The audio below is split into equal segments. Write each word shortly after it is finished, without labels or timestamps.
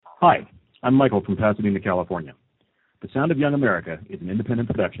Hi, I'm Michael from Pasadena, California. The Sound of Young America is an independent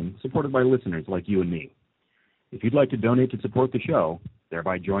production supported by listeners like you and me. If you'd like to donate to support the show,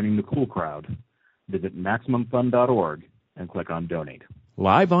 thereby joining the cool crowd, visit MaximumFun.org and click on Donate.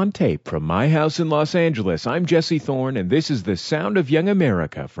 Live on tape from my house in Los Angeles, I'm Jesse Thorne, and this is the Sound of Young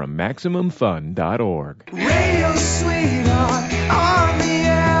America from MaximumFun.org. Radio sweetheart on the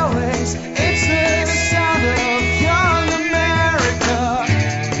airways, it's the sound of young America.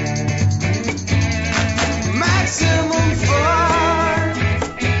 Maximum fun,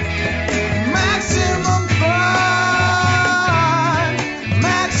 maximum fun,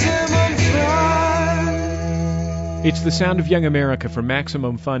 maximum fun. It's the Sound of Young America from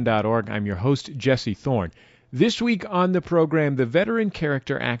MaximumFun.org. I'm your host, Jesse Thorne. This week on the program, the veteran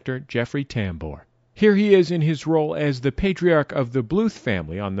character actor Jeffrey Tambor. Here he is in his role as the patriarch of the Bluth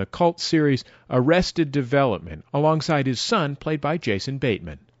family on the cult series Arrested Development, alongside his son, played by Jason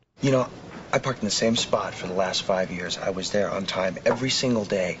Bateman. You know, I parked in the same spot for the last 5 years. I was there on time every single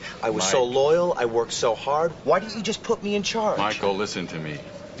day. I was so loyal. I worked so hard. Why didn't you just put me in charge? Michael, listen to me.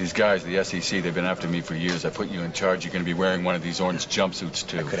 These guys, the SEC, they've been after me for years. I put you in charge. You're going to be wearing one of these orange jumpsuits,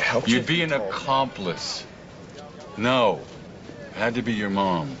 too. I could have helped you. You'd be an accomplice. No. Had to be your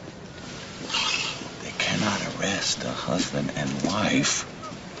mom. They cannot arrest a husband and wife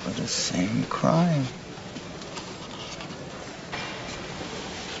for the same crime.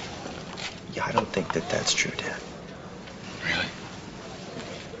 Yeah, I don't think that that's true, Dad. Really?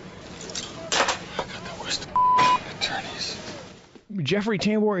 I got the worst attorneys. Jeffrey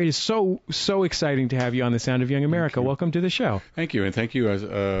Tambor, it is so exciting to have you on the Sound of Young America. Welcome to the show. Thank you, and thank you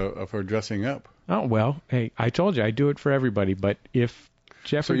for dressing up. Oh, well, hey, I told you I do it for everybody, but if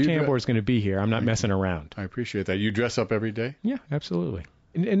Jeffrey Tambor is going to be here, I'm not messing around. I appreciate that. You dress up every day? Yeah, absolutely.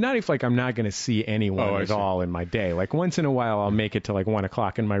 And not if, like, I'm not going to see anyone at all in my day. Like, once in a while, I'll make it to, like, 1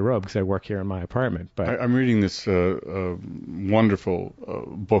 o'clock in my robe because I work here in my apartment. But I'm reading this wonderful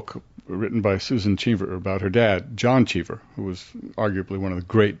book written by Susan Cheever about her dad, John Cheever, who was arguably one of the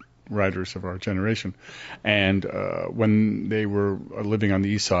great writers of our generation. And when they were living on the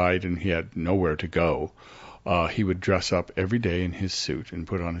East Side and he had nowhere to go, he would dress up every day in his suit and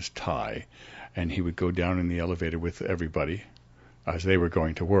put on his tie, and he would go down in the elevator with everybody as they were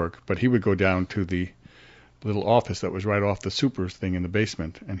going to work. But he would go down to the little office that was right off the supers thing in the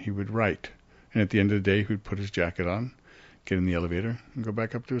basement, and he would write. And at the end of the day, he would put his jacket on, get in the elevator, and go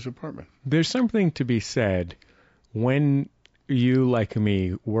back up to his apartment. There's something to be said when you, like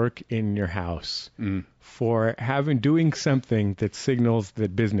me, work in your house for doing something that signals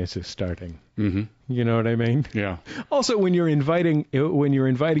that business is starting. Mm-hmm. You know what I mean? Yeah. Also, when you're inviting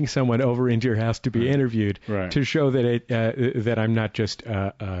someone over into your house to be interviewed, to show that that I'm not just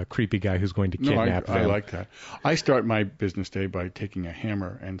a creepy guy who's going to kidnap them. I like that. I start my business day by taking a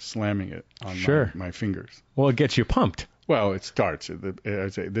hammer and slamming it on my fingers. Well, it gets you pumped. Well, it starts.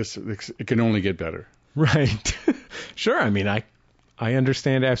 It can only get better. Right. Sure. I mean, I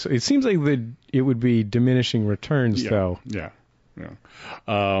understand absolutely. It seems like it would be diminishing returns, though. Yeah.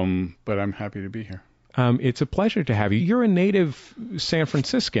 But I'm happy to be here. It's a pleasure to have you. You're a native San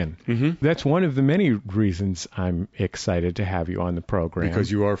Franciscan. Mm-hmm. That's one of the many reasons I'm excited to have you on the program.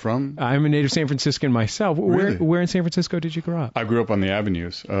 Because you are from? I'm a native San Franciscan myself. Really? Where in San Francisco did you grow up? I grew up on the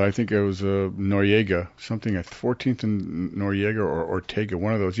avenues. I think it was Noriega, something at 14th and Noriega or Ortega,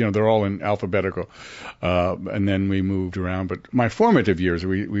 one of those. You know, they're all in alphabetical. And then we moved around. But my formative years,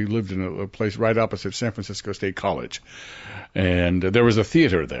 we lived in a place right opposite San Francisco State College. And there was a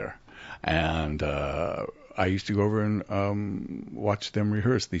theater there. And I used to go over and watch them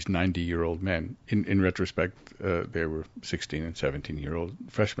rehearse, these 90-year-old men. In retrospect, they were 16 and 17-year-old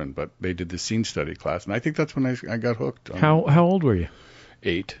freshmen, but they did the scene study class, and I think that's when I got hooked. How old were you?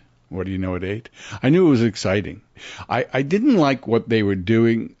 8. What do you know at 8? I knew it was exciting. I didn't like what they were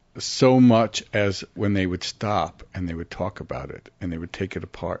doing so much as when they would stop and they would talk about it, and they would take it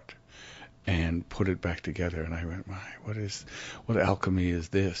apart and put it back together. And I went, what alchemy is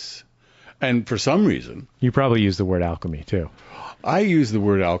this? And for some reason... You probably use the word alchemy, too. I use the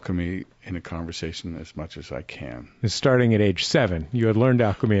word alchemy in a conversation as much as I can. Starting at age 7. You had learned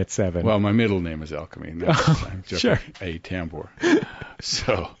alchemy at 7. Well, my middle name is Alchemy. And I'm Jeffrey A. Tambor.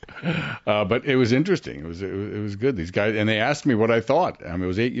 So, but it was interesting. It was good. These guys, and they asked me what I thought. I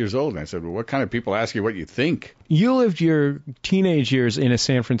was 8 years old, and I said, well, what kind of people ask you what you think? You lived your teenage years in a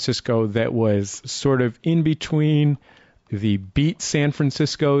San Francisco that was sort of in between the beat San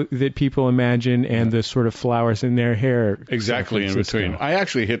Francisco that people imagine and the sort of flowers in their hair. Exactly, San in Francisco. between. I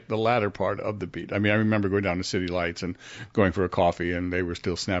actually hit the latter part of the beat. I mean, I remember going down to City Lights and going for a coffee, and they were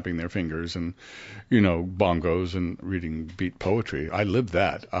still snapping their fingers and, bongos and reading beat poetry. I lived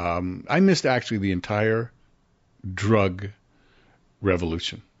that. I missed actually the entire drug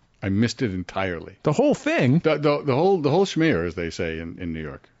revolution. I missed it entirely. The whole thing. The whole schmear, as they say in New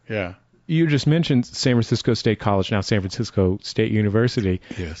York. Yeah. You just mentioned San Francisco State College, now San Francisco State University.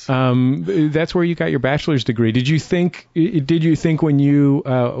 Yes. That's where you got your bachelor's degree. Did you think when you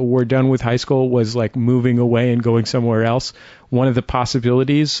were done with high school was like moving away and going somewhere else one of the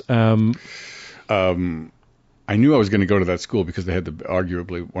possibilities? I knew I was going to go to that school because they had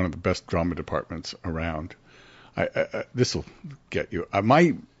arguably one of the best drama departments around. This will get you.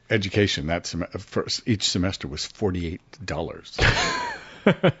 My education for each semester was $48.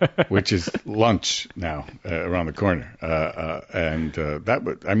 Which is lunch now around the corner. I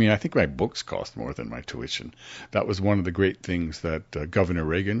think my books cost more than my tuition. That was one of the great things that Governor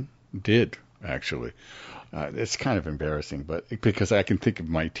Reagan did, actually. It's kind of embarrassing, but because I can think of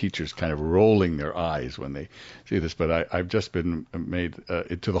my teachers kind of rolling their eyes when they see this, but I've just been made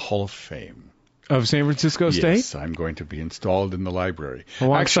into the Hall of Fame. Of San Francisco State? Yes, I'm going to be installed in the library.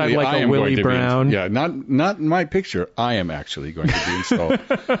 Alongside a Willie Brown. Not in my picture. I am actually going to be installed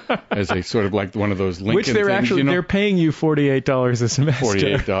as a sort of like one of those Lincoln Which they're things, they're paying you $48 a semester.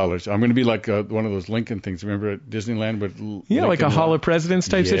 $48. I'm going to be like one of those Lincoln things. Remember at Disneyland with Lincoln, like a Hall of Presidents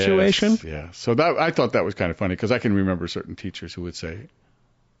type situation? Yeah. So I thought that was kind of funny because I can remember certain teachers who would say,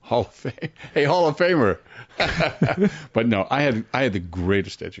 Hall of Fame. Hey, Hall of Famer. But no, I had the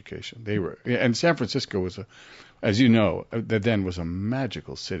greatest education. And San Francisco was as you know, then was a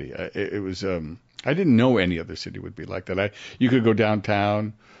magical city. It was. I didn't know any other city would be like that. You could go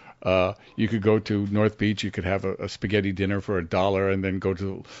downtown. You could go to North Beach. You could have a spaghetti dinner for $1, and then go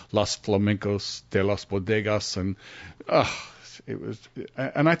to Los Flamencos de las Bodegas, and it was.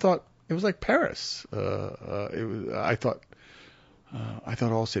 And I thought it was like Paris. I thought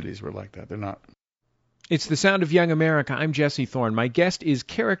all cities were like that. They're not. It's The Sound of Young America. I'm Jesse Thorne. My guest is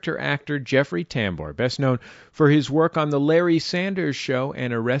character actor Jeffrey Tambor, best known for his work on The Larry Sanders Show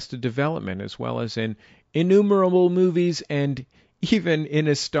and Arrested Development, as well as in innumerable movies and even in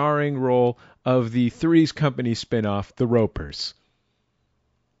a starring role of the Three's Company spinoff, The Ropers.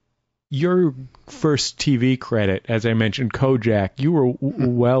 Your first TV credit, as I mentioned, Kojak, you were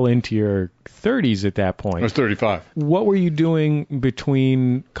well into your 30s at that point. I was 35. What were you doing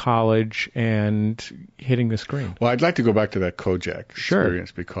between college and hitting the screen? Well, I'd like to go back to that Kojak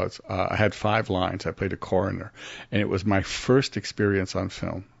experience because I had 5 lines. I played a coroner, and it was my first experience on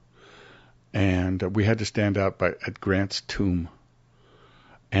film. And we had to stand out at Grant's tomb,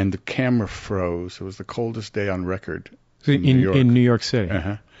 and the camera froze. It was the coldest day on record in New York City.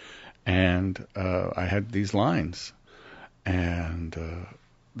 Uh-huh. And I had these lines, and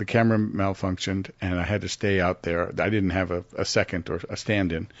the camera malfunctioned, and I had to stay out there. I didn't have a second or a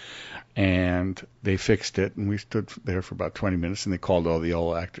stand-in, and they fixed it, and we stood there for about 20 minutes, and they called all the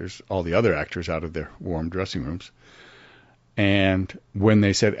other actors out of their warm dressing rooms. And when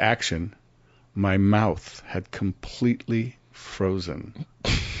they said action, my mouth had completely frozen.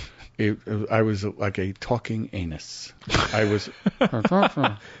 I was like a talking anus. I was,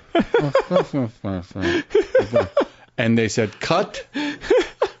 and they said cut,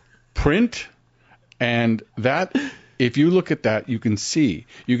 print, and that. If you look at that, you can see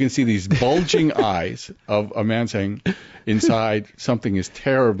these bulging eyes of a man saying, inside something is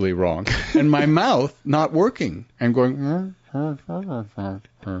terribly wrong, and my mouth not working and going.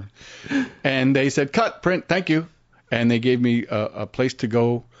 And they said cut, print, thank you, and they gave me a place to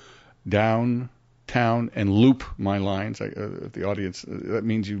go downtown and loop my lines. The audience, that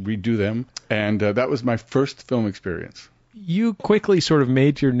means you redo them. And that was my first film experience. You quickly sort of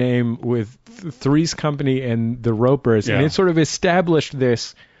made your name with Three's Company and The Ropers, and it sort of established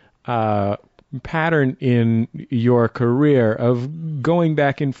this pattern in your career of going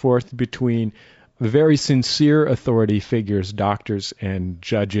back and forth between very sincere authority figures, doctors and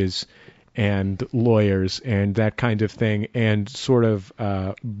judges, and lawyers and that kind of thing, and sort of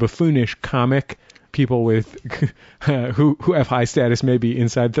buffoonish comic people with who have high status maybe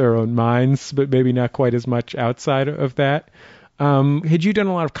inside their own minds, but maybe not quite as much outside of that. Had you done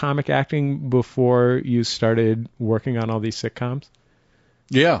a lot of comic acting before you started working on all these sitcoms?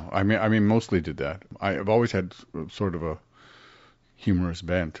 Yeah, I mean, mostly did that. I've always had sort of a humorous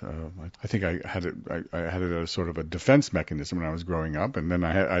bent. I think I had it as sort of a defense mechanism when I was growing up, and then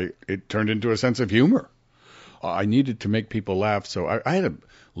it turned into a sense of humor. I needed to make people laugh, so I had a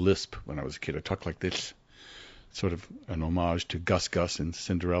lisp when I was a kid. I talked like this. sort of an homage to Gus Gus and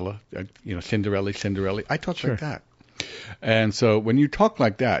Cinderella, Cinderella. I talk like that. And so when you talk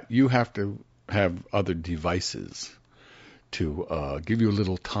like that, you have to have other devices to give you a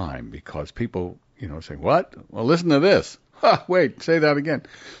little time, because people, say, what? Well, listen to this. Wait, say that again.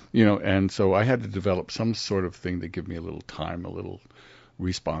 And so I had to develop some sort of thing to give me a little time, a little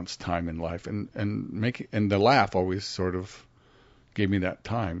response time in life, and the laugh always sort of gave me that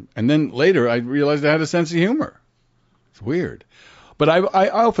time. And then later I realized I had a sense of humor. It's weird. But I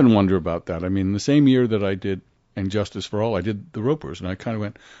often wonder about that. I mean, the same year that I did And Justice for All, I did The Ropers, and I kind of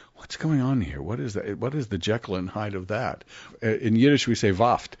went, what's going on here? What is that? What is the Jekyll and Hyde of that? In Yiddish, we say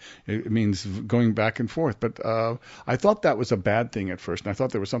Waft. It means going back and forth. But I thought that was a bad thing at first, and I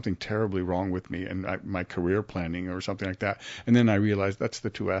thought there was something terribly wrong with me and my career planning or something like that. And then I realized that's the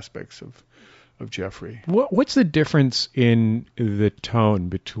two aspects of Jeffrey. What's the difference in the tone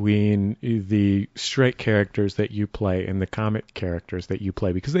between the straight characters that you play and the comic characters that you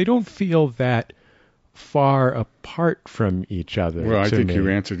play? Because they don't feel that far apart from each other. Well, I think you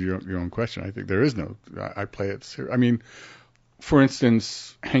answered your own question. I think there is no. I play it. I mean, for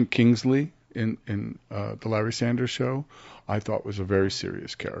instance, Hank Kingsley in the Larry Sanders Show, I thought was a very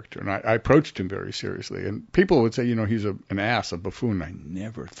serious character, and I approached him very seriously. And people would say, he's an ass, a buffoon. I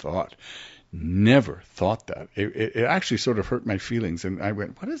never thought that. It actually sort of hurt my feelings, and I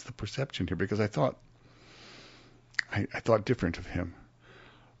went, what is the perception here? Because I thought different of him.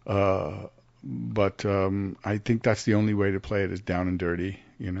 But I think that's the only way to play it, is down and dirty.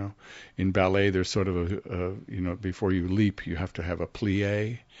 In ballet, there's sort of before you leap, you have to have a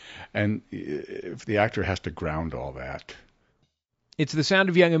plie, and if the actor has to ground all that. It's The Sound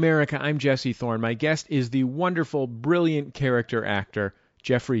of Young America. I'm Jesse Thorne. My guest is the wonderful, brilliant character actor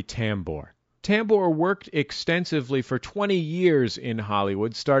Jeffrey Tambor. Tambor worked extensively for 20 years in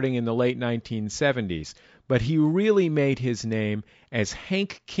Hollywood, starting in the late 1970s. But he really made his name as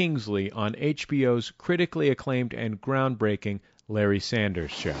Hank Kingsley on HBO's critically acclaimed and groundbreaking Larry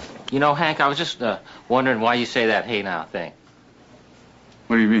Sanders Show. Hank, I was just wondering why you say that "hey now" thing.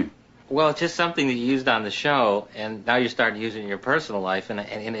 What do you mean? Well, it's just something that you used on the show, and now you're starting to use it in your personal life, and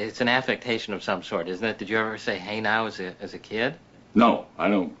it's an affectation of some sort, isn't it? Did you ever say "hey now" as a kid? No, I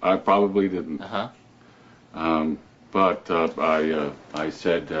don't. I probably didn't. But I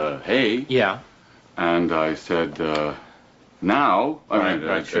said "hey." Yeah. And I said, now,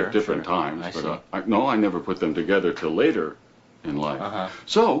 at different times, I never put them together till later in life.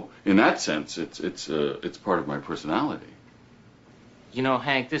 So, in that sense, it's part of my personality.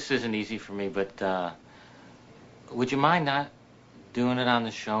 Hank, this isn't easy for me, but would you mind not doing it on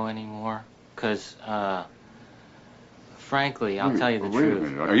the show anymore? Because, frankly, I'll tell you the truth. Wait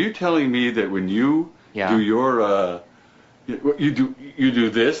a minute. Are you telling me that when you do your... You do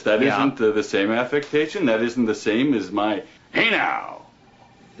this, that isn't the same affectation? That isn't the same as my, hey now!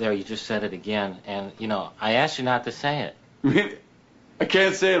 There, you just said it again, and, I asked you not to say it. I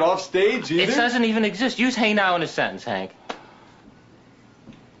can't say it off stage either? It doesn't even exist. Use "hey now" in a sentence, Hank.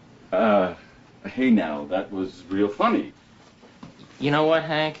 Hey now, that was real funny. You know what,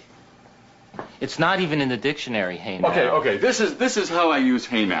 Hank? It's not even in the dictionary, "hey now." Okay, this is how I use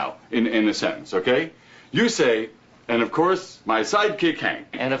 "hey now" in a sentence, okay? You say... And, of course, my sidekick, Hank.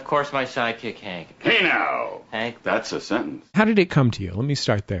 And, of course, my sidekick, Hank. Hey, now! Hank. That's a sentence. How did it come to you? Let me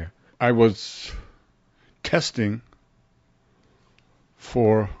start there. I was testing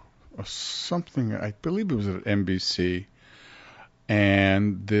for something, I believe it was at NBC,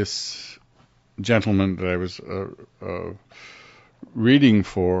 and this gentleman that I was reading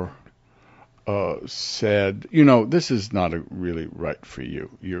for said, this is not really right for you.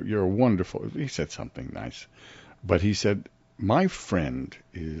 You're wonderful. He said something nice. But he said, my friend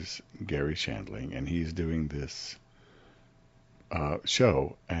is Gary Shandling, and he's doing this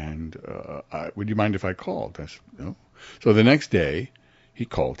show, and would you mind if I called? I said, no. So the next day, he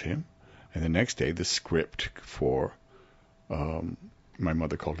called him, and the next day, the script for, my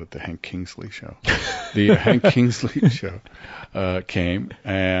mother called it the Hank Kingsley Show. The Hank Kingsley Show came,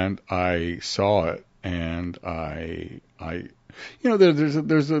 and I saw it, and I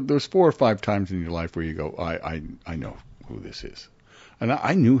there's 4 or 5 times in your life where you go, I know who this is. And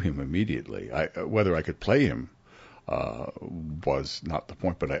I knew him immediately. Whether I could play him was not the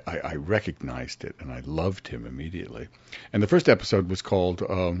point, but I recognized it, and I loved him immediately. And the first episode was called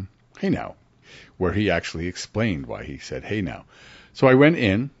Hey Now, where he actually explained why he said hey now. So I went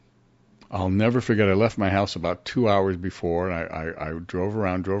in. I'll never forget, I left my house about 2 hours before, and I drove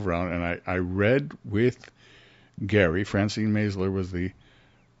around, and I read with Gary. Francine Maisler was the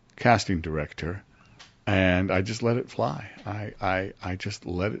casting director, and I just let it fly. I just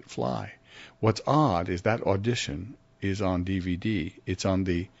let it fly. What's odd is that audition is on DVD. It's on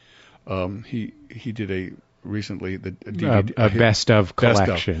the he did recently the DVD, a best of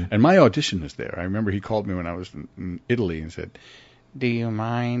collection. And my audition is there. I remember he called me when I was in Italy and said, "Do you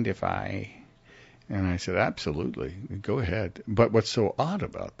mind if I?" And I said, "Absolutely, go ahead." But what's so odd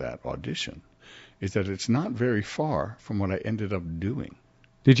about that audition is that it's not very far from what I ended up doing.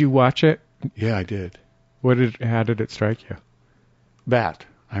 Did you watch it? Yeah, I did. How did it strike you? That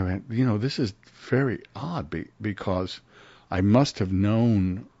I went, this is very odd because I must have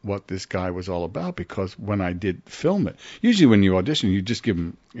known what this guy was all about, because when I did film it, usually when you audition, you just give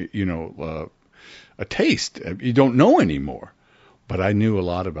them, a taste. You don't know anymore. But I knew a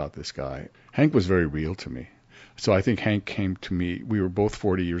lot about this guy. Hank was very real to me. So I think Hank came to me. We were both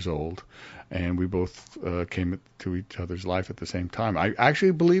 40 years old, and we both came to each other's life at the same time. I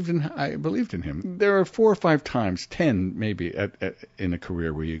actually believed in him. There are 4 or 5 times, 10 maybe, in a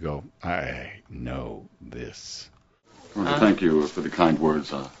career where you go, I know this. I want to thank you for the kind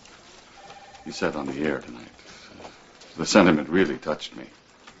words you said on the air tonight. The sentiment really touched me.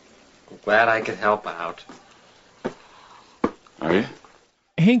 Glad I could help out. Are you?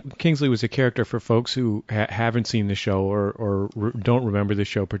 Hank Kingsley was a character, for folks who haven't seen the show or don't remember the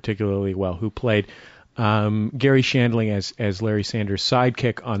show particularly well, who played Gary Shandling as Larry Sanders'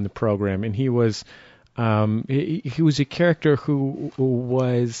 sidekick on the program, and he was a character who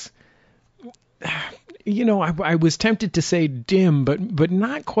was, I was tempted to say dim, but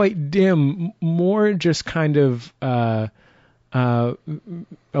not quite dim, more just kind of a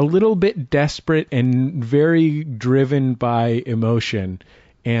little bit desperate and very driven by emotion.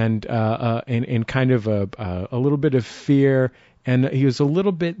 And kind of a little bit of fear, and he was a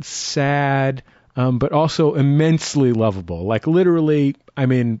little bit sad, but also immensely lovable. Like literally, I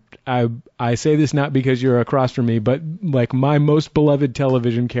mean, I say this not because you're across from me, but like my most beloved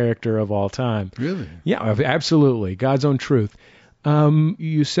television character of all time. Really? Yeah, absolutely. God's own truth.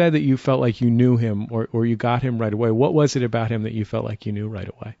 You said that you felt like you knew him, or you got him right away. What was it about him that you felt like you knew right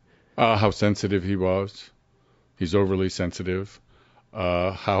away? How sensitive he was. He's overly sensitive.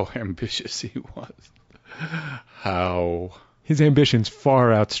 How ambitious he was. How his ambitions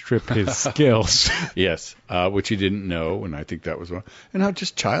far outstripped his skills. Yes, which he didn't know, and I think that was one. And how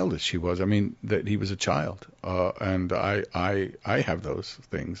just childish he was. I mean, that he was a child, and I have those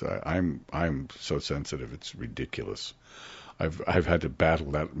things. I'm so sensitive, it's ridiculous. I've had to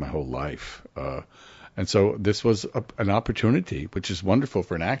battle that my whole life. And so this was an opportunity, which is wonderful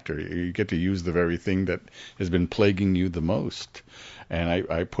for an actor. You get to use the very thing that has been plaguing you the most. And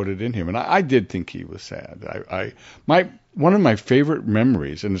I put it in him. And I did think he was sad. One of my favorite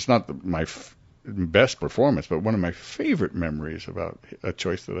memories, and it's not my best performance, but one of my favorite memories about a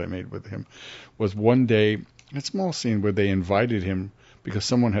choice that I made with him was one day, a small scene where they invited him because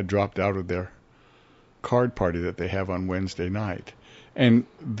someone had dropped out of their card party that they have on Wednesday night. And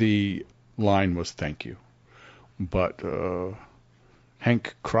the line was "thank you," but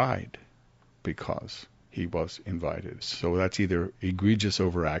Hank cried because he was invited. So that's either egregious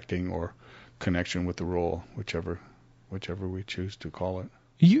overacting or connection with the role, whichever we choose to call it.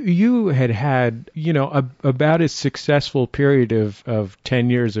 You had about as successful period of 10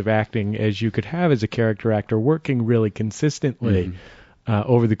 years of acting as you could have as a character actor, working really consistently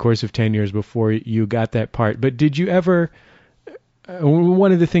over the course of 10 years before you got that part. But did you ever?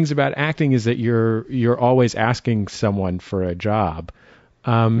 One of the things about acting is that you're always asking someone for a job.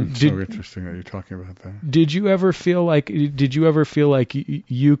 It's so interesting that you're talking about that. Did you ever feel like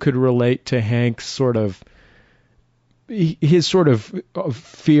you could relate to Hank's his sort of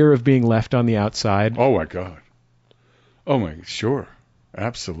fear of being left on the outside? Oh my God. Sure.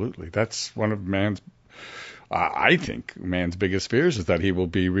 Absolutely. That's one of I think man's biggest fears is that he will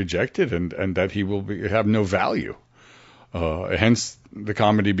be rejected and that he will have no value. Hence, the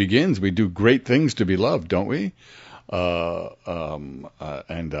comedy begins. We do great things to be loved, don't we? And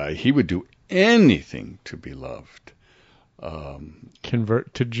he would do anything to be loved.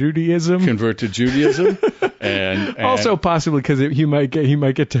 Convert to Judaism, and also possibly because he might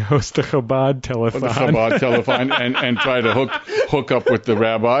get to host a Chabad telethon, and try to hook up with the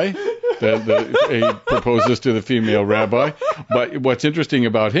rabbi. He proposes to the female rabbi. But what's interesting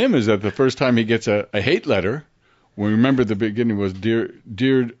about him is that the first time he gets a hate letter. We remember the beginning was dear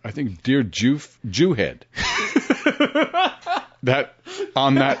Jewhead. That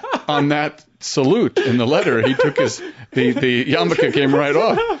on that salute in the letter, he took the yarmulke came right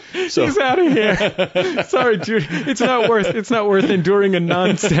off. So he's out of here. Sorry, Jude. It's not worth enduring a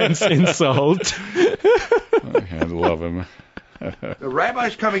nonsense insult. I love him. The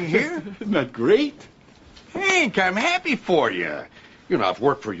rabbi's coming here? Isn't that great? Hank, I'm happy for you. You know, I've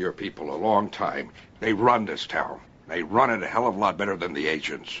worked for your people a long time. They run this town. They run it a hell of a lot better than the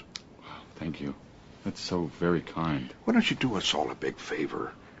agents. Thank you. That's so very kind. Why don't you do us all a big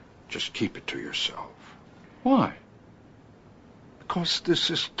favor? Just keep it to yourself. Why? Because this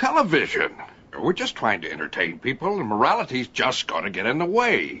is television. We're just trying to entertain people, and morality's just going to get in the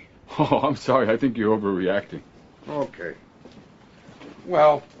way. Oh, I'm sorry. I think you're overreacting. Okay.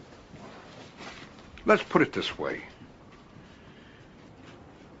 Well, let's put it this way.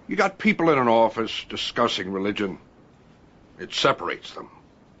 You got people in an office discussing religion. It separates them.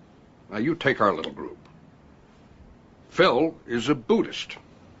 Now, you take our little group. Phil is a Buddhist.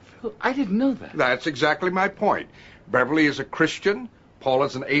 Phil, I didn't know that. That's exactly my point. Beverly is a Christian. Paul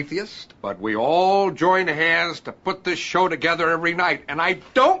is an atheist. But we all join hands to put this show together every night. And I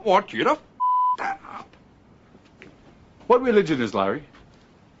don't want you to that up. What religion is Larry?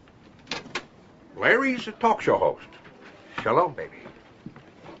 Larry's a talk show host. Shalom, baby.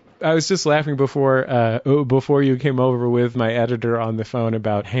 I was just laughing before you came over with my editor on the phone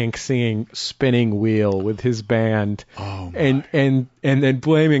about Hank singing "Spinning Wheel" with his band, and then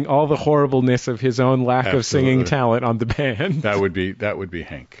blaming all the horribleness of his own lack of singing talent on the band. That would be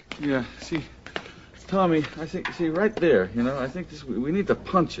Hank. Yeah. See, Tommy, I think right there. You know, I think we need to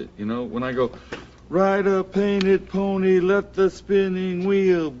punch it. You know, when I go, ride a painted pony, let the spinning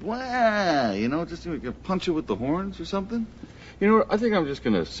wheel, blah. You know, just punch it with the horns or something. You know, I think I'm just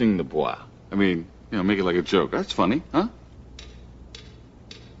going to sing the bois. I mean, you know, make it like a joke. That's funny, huh?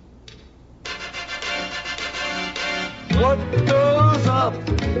 What goes up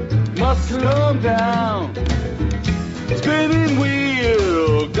must come down. Spinning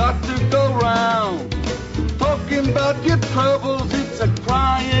wheel, got to go round. Talking about your troubles, it's a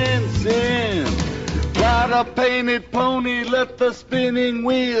crying sin. Ride a painted pony, let the spinning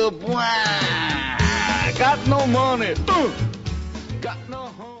wheel, got no money, got no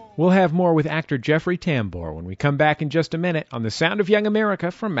home. We'll have more with actor Jeffrey Tambor when we come back in just a minute on The Sound of Young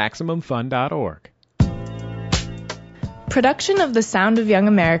America from MaximumFun.org. Production of The Sound of Young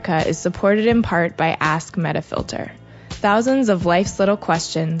America is supported in part by Ask Metafilter. Thousands of life's little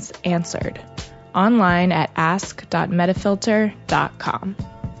questions answered. Online at ask.metafilter.com.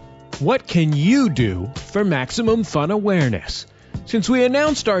 What can you do for maximum fun awareness? Since we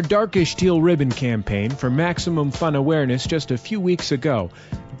announced our Darkish Teal Ribbon campaign for maximum fun awareness just a few weeks ago,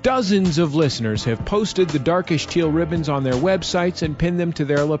 dozens of listeners have posted the Darkish Teal ribbons on their websites and pinned them to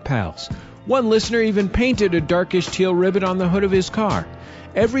their lapels. One listener even painted a darkish teal ribbon on the hood of his car.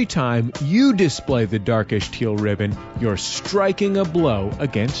 Every time you display the darkish teal ribbon, you're striking a blow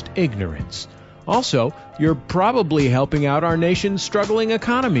against ignorance. Also, you're probably helping out our nation's struggling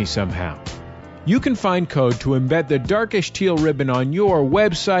economy somehow. You can find code to embed the darkish teal ribbon on your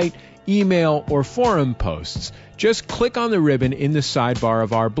website, email, or forum posts. Just click on the ribbon in the sidebar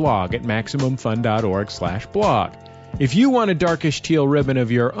of our blog at MaximumFun.org/blog. If you want a darkish teal ribbon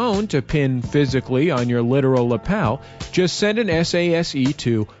of your own to pin physically on your literal lapel, just send an SASE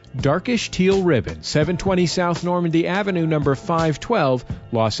to Darkish Teal Ribbon, 720 South Normandy Avenue, number 512,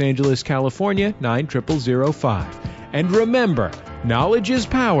 Los Angeles, California, 90005. And remember, knowledge is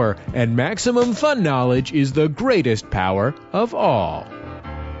power, and maximum fun knowledge is the greatest power of all.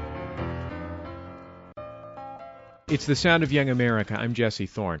 It's The Sound of Young America. I'm Jesse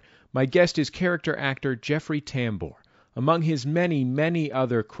Thorne. My guest is character actor Jeffrey Tambor. Among his many, many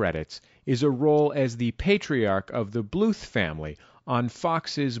other credits is a role as the patriarch of the Bluth family on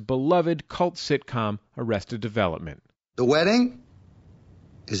Fox's beloved cult sitcom Arrested Development. The wedding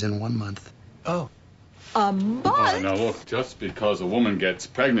is in 1 month. Oh. A month? Oh, now look, just because a woman gets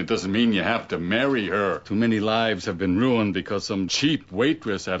pregnant doesn't mean you have to marry her. Too many lives have been ruined because some cheap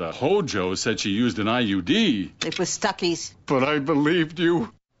waitress at a Hojo said she used an IUD. It was Stuckey's. But I believed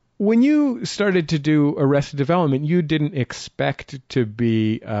you. When you started to do Arrested Development, you didn't expect to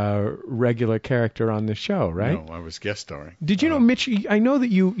be a regular character on the show, right? No, I was guest starring. Did you know Mitch? I know that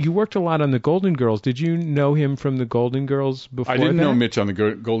you worked a lot on the Golden Girls. Did you know him from the Golden Girls before? I didn't know Mitch on the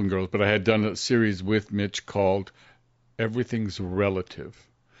Golden Girls, but I had done a series with Mitch called Everything's Relative,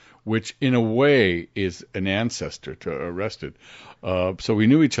 which in a way is an ancestor to Arrested. So we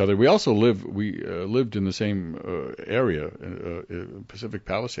knew each other. We also lived in the same area, Pacific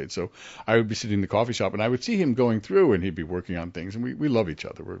Palisades. So I would be sitting in the coffee shop, and I would see him going through, and he'd be working on things, and we love each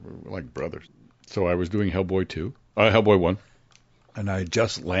other. We're like brothers. So I was doing Hellboy 1, and I had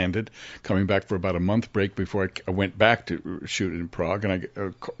just landed, coming back for about a month break before I went back to shoot in Prague,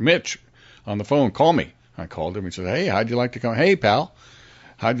 and Mitch on the phone, call me. I called him. He said, hey, how'd you like to come? Hey, pal.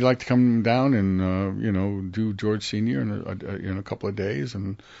 How'd you like to come down and, do George Sr. in a couple of days?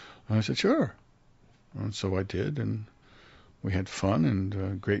 And I said, sure. And so I did. And we had fun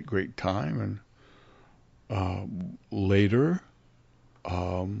and great time. And later,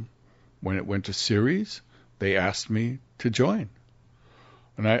 when it went to series, they asked me to join.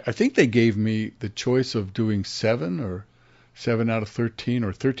 And I think they gave me the choice of doing 7 or 7 out of 13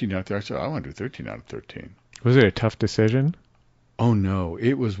 or 13 out of 13. I said, I want to do 13 out of 13. Was it a tough decision? Oh, no.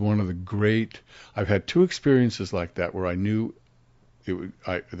 It was one of the great... I've had 2 experiences like that where I knew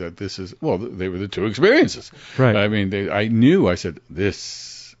that this is... Well, they were the 2 experiences. Right. I mean, I knew. I said,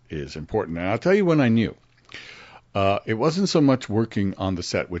 this is important. And I'll tell you when I knew. It wasn't so much working on the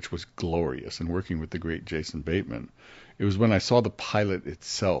set, which was glorious, and working with the great Jason Bateman. It was when I saw the pilot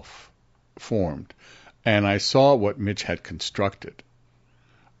itself formed, and I saw what Mitch had constructed,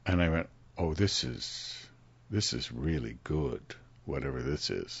 and I went, "Oh, this is really good. Whatever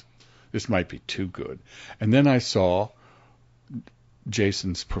this is, this might be too good." And then I saw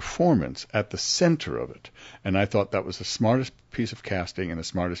Jason's performance at the center of it, and I thought that was the smartest piece of casting and the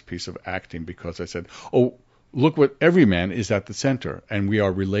smartest piece of acting, because I said, "Oh, look what every man is at the center, and we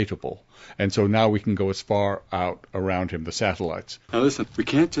are relatable. And so now we can go as far out around him, the satellites." Now listen, we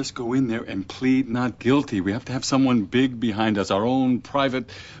can't just go in there and plead not guilty. We have to have someone big behind us, our own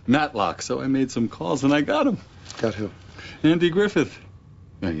private Matlock. So I made some calls, and I got him. Got who? Andy Griffith.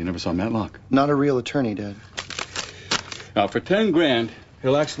 Yeah, you never saw Matlock? Not a real attorney, Dad. Now, for 10 grand,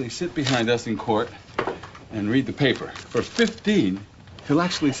 he'll actually sit behind us in court and read the paper. For 15, he'll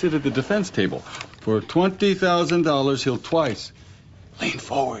actually sit at the defense table. For $20,000, he'll twice lean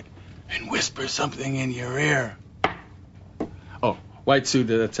forward and whisper something in your ear. Oh, white suit,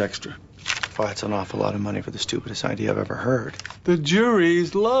 that's extra. Well, that's an awful lot of money for the stupidest idea I've ever heard. The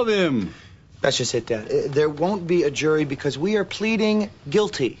juries love him. That's just it, Dad. There won't be a jury because we are pleading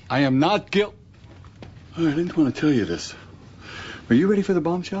guilty. I am not guilty. Oh, I didn't want to tell you this. Are you ready for the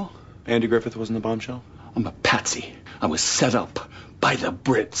bombshell? Andy Griffith wasn't the bombshell? I'm a patsy. I was set up by the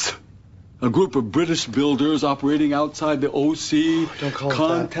Brits. A group of British builders operating outside the OC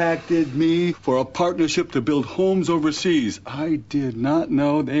contacted me for a partnership to build homes overseas. I did not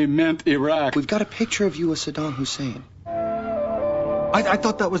know they meant Iraq. We've got a picture of you with Saddam Hussein. I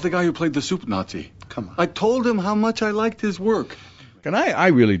thought that was the guy who played the super Nazi. Come on. I told him how much I liked his work. And I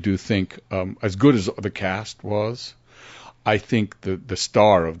really do think, as good as the cast was, I think the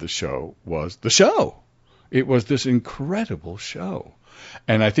star of the show was the show. It was this incredible show.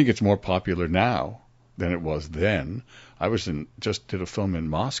 And I think it's more popular now than it was then. I just did a film in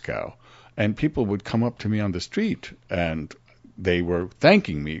Moscow, and people would come up to me on the street, and they were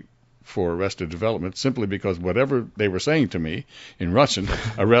thanking me for Arrested Development simply because whatever they were saying to me in Russian,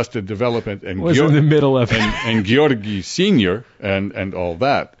 Arrested Development and was in the middle of it. and Georgy Senior and all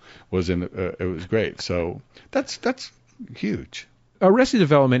that was it was great. So that's huge. Arrested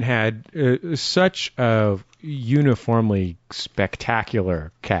Development had such a uniformly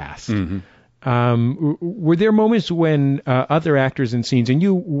spectacular cast. Mm-hmm. Were there moments when other actors in scenes, and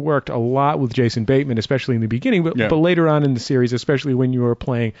you worked a lot with Jason Bateman, especially in the beginning, but later on in the series, especially when you were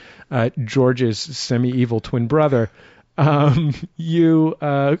playing George's semi-evil twin brother, you,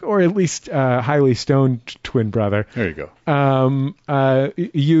 or at least highly stoned twin brother. There you go.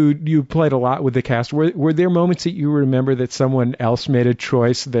 You played a lot with the cast. Were there moments that you remember that someone else made a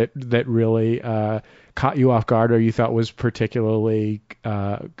choice that really caught you off guard, or you thought was particularly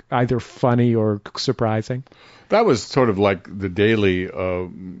either funny or surprising? That was sort of like the daily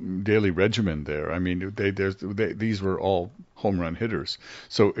regimen there. I mean, these were all home run hitters.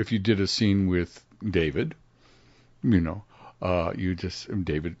 So if you did a scene with David, David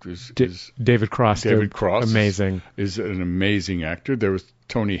Cross. David Cross amazing. Is an amazing actor. There was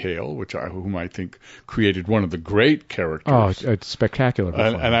Tony Hale, whom I think created one of the great characters. Oh, it's spectacular.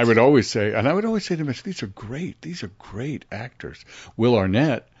 And I would always say to Mitch, these are great actors. Will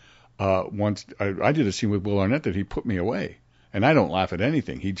Arnett, once I did a scene with Will Arnett that he put me away, and I don't laugh at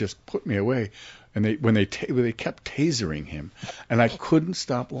anything. He just put me away. And they kept tasering him, and I couldn't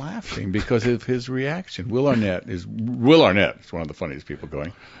stop laughing because of his reaction. Will Arnett is one of the funniest people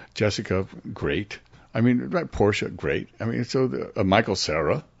going. Jessica, great. I mean, right, Portia, great. I mean, so Michael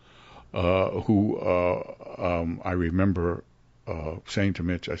Cera, who I remember saying to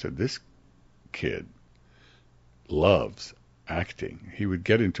Mitch, I said, this kid loves acting. He would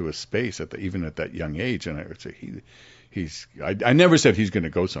get into a space even at that young age, and I would say I never said he's going to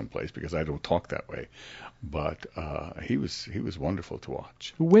go someplace because I don't talk that way, but he was wonderful to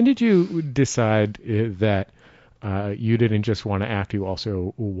watch. When did you decide that you didn't just want to act, you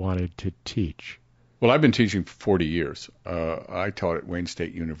also wanted to teach? Well, I've been teaching for 40 years. I taught at Wayne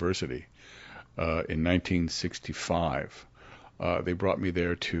State University in 1965. They brought me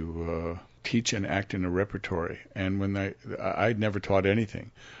there to teach and act in a repertory. And when I'd never taught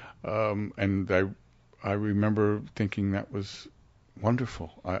anything, and I remember thinking that was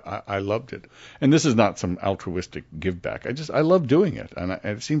wonderful. I loved it. And this is not some altruistic give back. I love doing it, and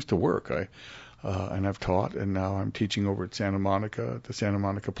it seems to work. And I've taught, and now I'm teaching over at Santa Monica, at the Santa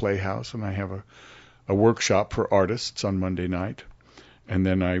Monica Playhouse, and I have a workshop for artists on Monday night. And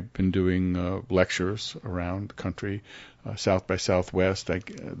then I've been doing lectures around the country, South by Southwest.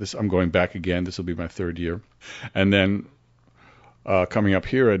 I'm going back again. This will be my third year. And then coming up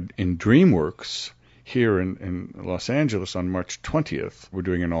here in DreamWorks, here in Los Angeles on March 20th, we're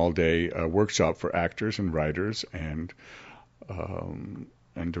doing an all-day workshop for actors and writers and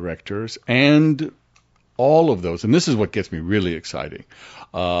directors and all of those. And this is what gets me really exciting.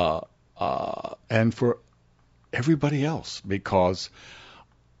 And for everybody else, because,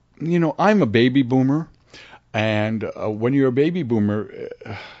 I'm a baby boomer. And when you're a baby boomer,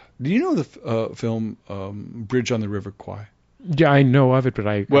 do you know the film Bridge on the River Kwai? Yeah, I know of it,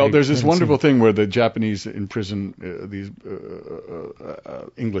 but there's this wonderful thing where the Japanese imprison these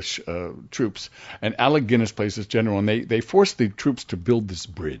English troops, and Alec Guinness plays this general, and they force the troops to build this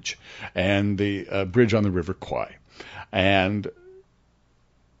bridge, and the bridge on the River Kwai. And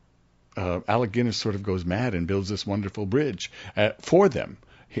Alec Guinness sort of goes mad and builds this wonderful bridge for them.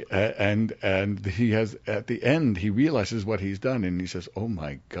 And he has, at the end, he realizes what he's done, and he says, "Oh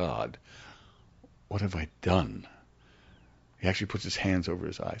my God, what have I done?" He actually puts his hands over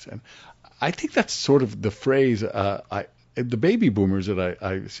his eyes. And I think that's sort of the phrase, the baby boomers that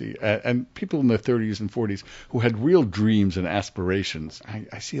I see, and people in their 30s and 40s who had real dreams and aspirations.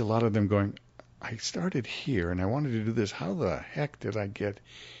 I see a lot of them going, I started here and I wanted to do this. How the heck did I get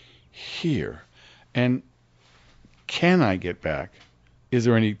here? And can I get back? Is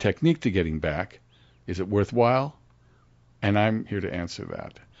there any technique to getting back? Is it worthwhile? And I'm here to answer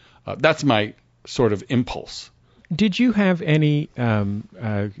that. That's my sort of impulse. Did you have any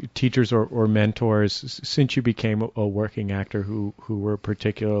teachers or mentors since you became a working actor who were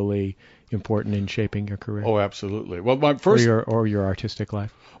particularly important in shaping your career? Oh, absolutely. Well, my first or your artistic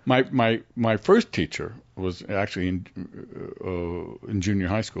life. My first teacher was actually in junior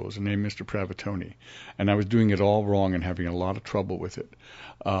high school. His name Mr. Pravatoni, and I was doing it all wrong and having a lot of trouble with it.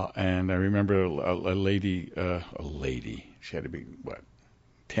 And I remember a lady. She had to be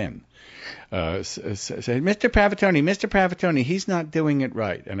 10. Said, Mr. Pravatoni, he's not doing it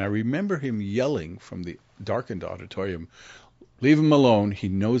right. And I remember him yelling from the darkened auditorium, "Leave him alone. He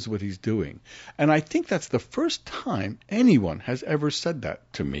knows what he's doing." And I think that's the first time anyone has ever said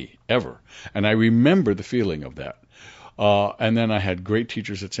that to me, ever. And I remember the feeling of that. And then I had great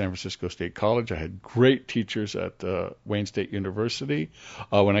teachers at San Francisco State College. I had great teachers at Wayne State University.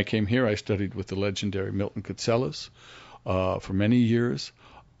 When I came here, I studied with the legendary Milton Katselas for many years.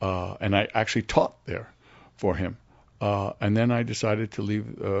 And I actually taught there for him. And then I decided to leave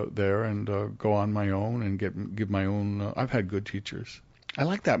there and go on my own and give my own. I've had good teachers. I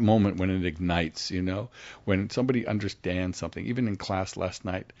like that moment when it ignites, when somebody understands something. Even in class last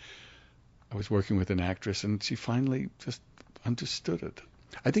night, I was working with an actress and she finally just understood it.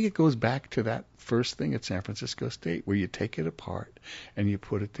 I think it goes back to that first thing at San Francisco State where you take it apart and you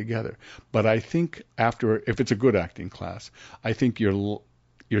put it together. But I think if it's a good acting class, I think your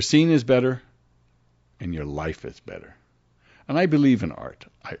scene is better and your life is better. And I believe in art,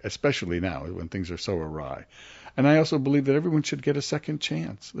 especially now when things are so awry. And I also believe that everyone should get a second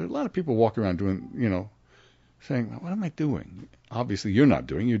chance. There are a lot of people walking around doing, saying, "What am I doing?" Obviously, you're not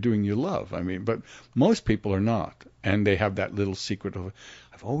doing. You're doing your love. But most people are not. And they have that little secret of,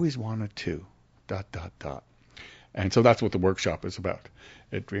 "I've always wanted to, ... And so that's what the workshop is about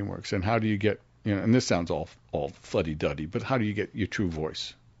at DreamWorks. And how do you get, and this sounds all fuddy-duddy, but how do you get your true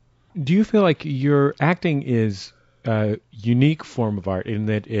voice? Do you feel like your acting is a unique form of art in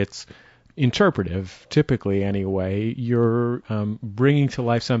that it's interpretive, typically anyway? You're bringing to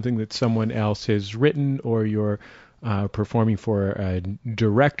life something that someone else has written, or you're performing for a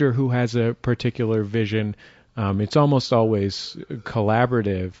director who has a particular vision. It's almost always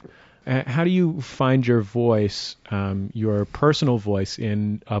collaborative. How do you find your voice, your personal voice,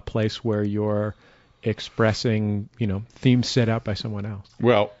 in a place where you're expressing, themes set out by someone else?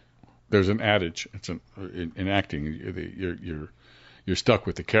 Well, there's an adage. In acting, you're stuck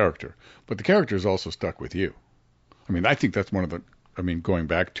with the character, but the character is also stuck with you. I think that's one of the. Going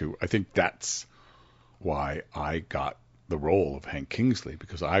back to, I think that's why I got the role of Hank Kingsley,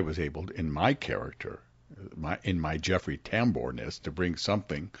 because I was able, in my character, in my Jeffrey Tambor-ness, to bring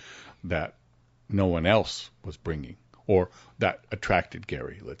something that no one else was bringing, or that attracted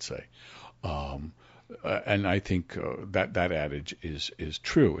Gary, let's say. And I think that adage is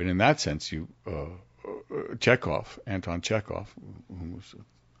true. And in that sense, Anton Chekhov, who was a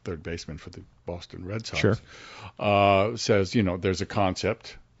third baseman for the Boston Red Sox, says, there's a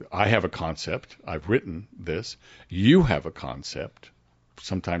concept. I have a concept. I've written this. You have a concept,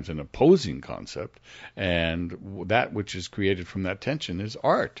 sometimes an opposing concept, and that which is created from that tension is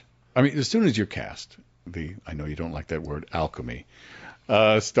art. I mean, as soon as you're cast, I know you don't like that word, alchemy,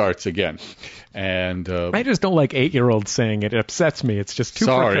 starts again. And I just don't like 8-year-olds saying it. It upsets me. It's just too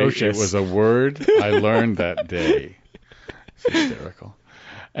precocious. Sorry, it was a word I learned that day. It's hysterical.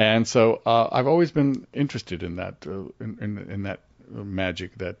 And so I've always been interested in that, in that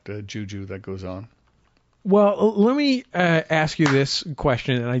magic, that juju that goes on. Well, let me ask you this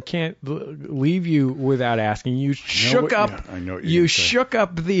question, and I can't leave you without asking. You shook up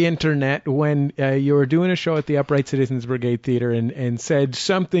the internet when you were doing a show at the Upright Citizens Brigade Theater and said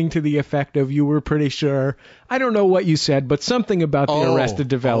something to the effect of, you were pretty sure. I don't know what you said, but something about the Arrested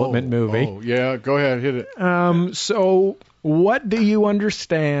Development movie. Oh, yeah, go ahead, hit it. So what do you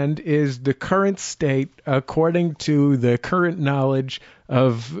understand is the current state, according to the current knowledge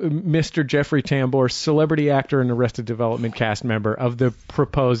of Mr. Jeffrey Tambor, celebrity actor and Arrested Development cast member of the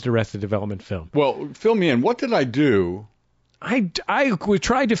proposed Arrested Development film? Well, fill me in. What did I do? I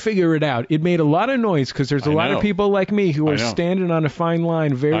tried to figure it out. It made a lot of noise because there's a lot of people like me who are standing on a fine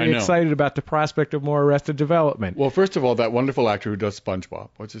line, very excited about the prospect of more Arrested Development. Well, first of all, that wonderful actor who does SpongeBob,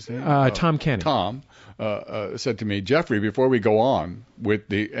 what's his name? Tom Kenny. Tom said to me, Jeffrey, before we go on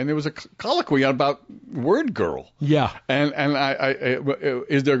with and there was a colloquy about Word Girl. Yeah. And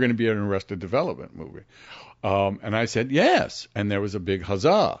is there going to be an Arrested Development movie? And I said yes, and there was a big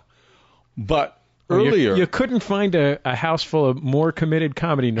huzzah. But earlier, you couldn't find a house full of more committed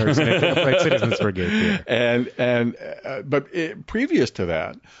comedy nerds than at the Upright Citizens Brigade Theater. But previous to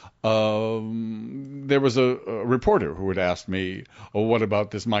that, there was a reporter who had asked me, "Oh, what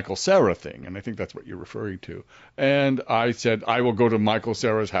about this Michael Cera thing?" And I think that's what you're referring to. And I said, "I will go to Michael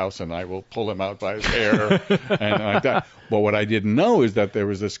Cera's house and I will pull him out by his hair," and like that. Well, what I didn't know is that there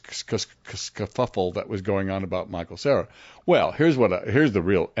was this kerfuffle that was going on about Michael Cera. Well, here's the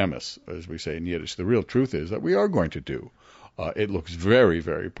real emes, as we say in Yiddish. The real truth is that we are going to do. It looks very,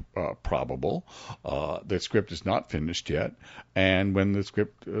 very probable. The script is not finished yet, and when the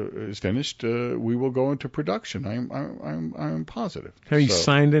script is finished, we will go into production. I'm positive. Have you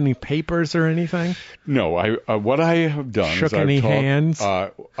signed any papers or anything? No. What I have done is hands?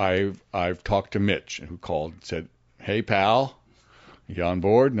 I've talked to Mitch, who called and said, "Hey, pal, you on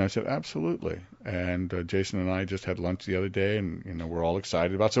board?" And I said, "Absolutely." And Jason and I just had lunch the other day, and we're all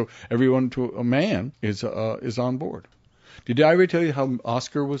excited about it. So everyone to a man is on board. Did I ever tell you how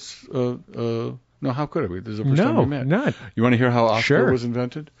Oscar was? No, how could I? This is the first time we met. No, not. You want to hear how Oscar was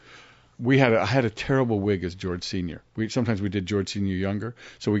invented? I had a terrible wig as George Sr. Sometimes we did George Sr. younger.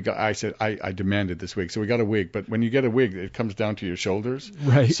 So I demanded this wig. So we got a wig. But when you get a wig, it comes down to your shoulders.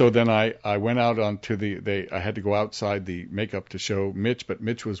 Right. So then I went out onto I had to go outside the makeup to show Mitch, but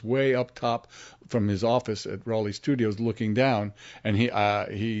Mitch was way up top from his office at Raleigh Studios looking down, and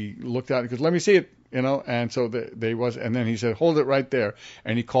he looked out and goes, "Let me see it." And so and then he said, "Hold it right there."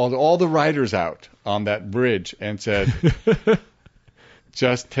 And he called all the writers out on that bridge and said,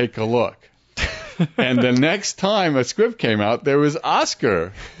 "Just take a look." And the next time a script came out, there was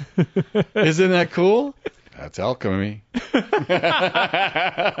Oscar. Isn't that cool? That's alchemy.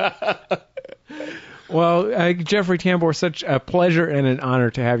 Well, Jeffrey Tambor, such a pleasure and an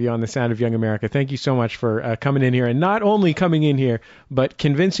honor to have you on The Sound of Young America. Thank you so much for coming in here, and not only coming in here, but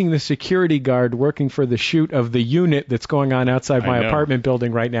convincing the security guard working for the shoot of the unit that's going on outside my apartment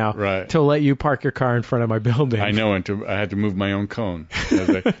building right now to let you park your car in front of my building. I know, and I had to move my own cone.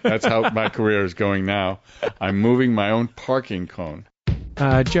 That's how my career is going now. I'm moving my own parking cone.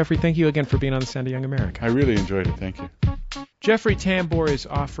 Jeffrey, thank you again for being on The Sound of Young America. I really enjoyed it. Thank you. Jeffrey Tambor is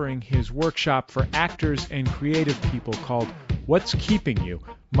offering his workshop for actors and creative people called What's Keeping You,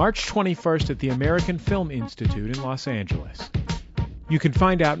 March 21st at the American Film Institute in Los Angeles. You can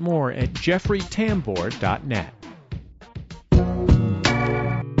find out more at jeffreytambor.net.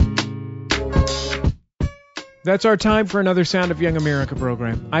 That's our time for another Sound of Young America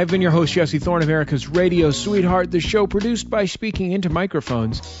program. I've been your host, Jesse Thorne, America's radio sweetheart, the show produced by Speaking Into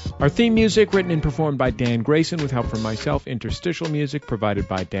Microphones. Our theme music written and performed by Dan Grayson with help from myself, interstitial music provided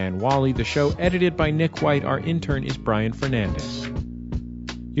by Dan Wally, the show edited by Nick White, our intern is Brian Fernandez.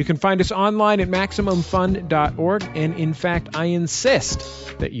 You can find us online at MaximumFun.org, and in fact, I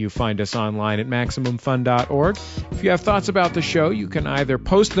insist that you find us online at MaximumFun.org. If you have thoughts about the show, you can either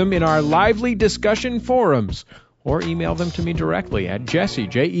post them in our lively discussion forums, or email them to me directly at Jesse,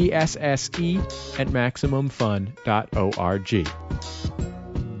 Jesse, at MaximumFun.org.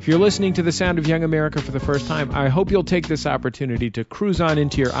 If you're listening to The Sound of Young America for the first time, I hope you'll take this opportunity to cruise on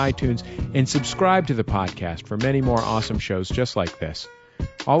into your iTunes and subscribe to the podcast for many more awesome shows just like this.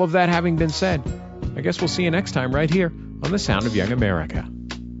 All of that having been said, I guess we'll see you next time right here on The Sound of Young America.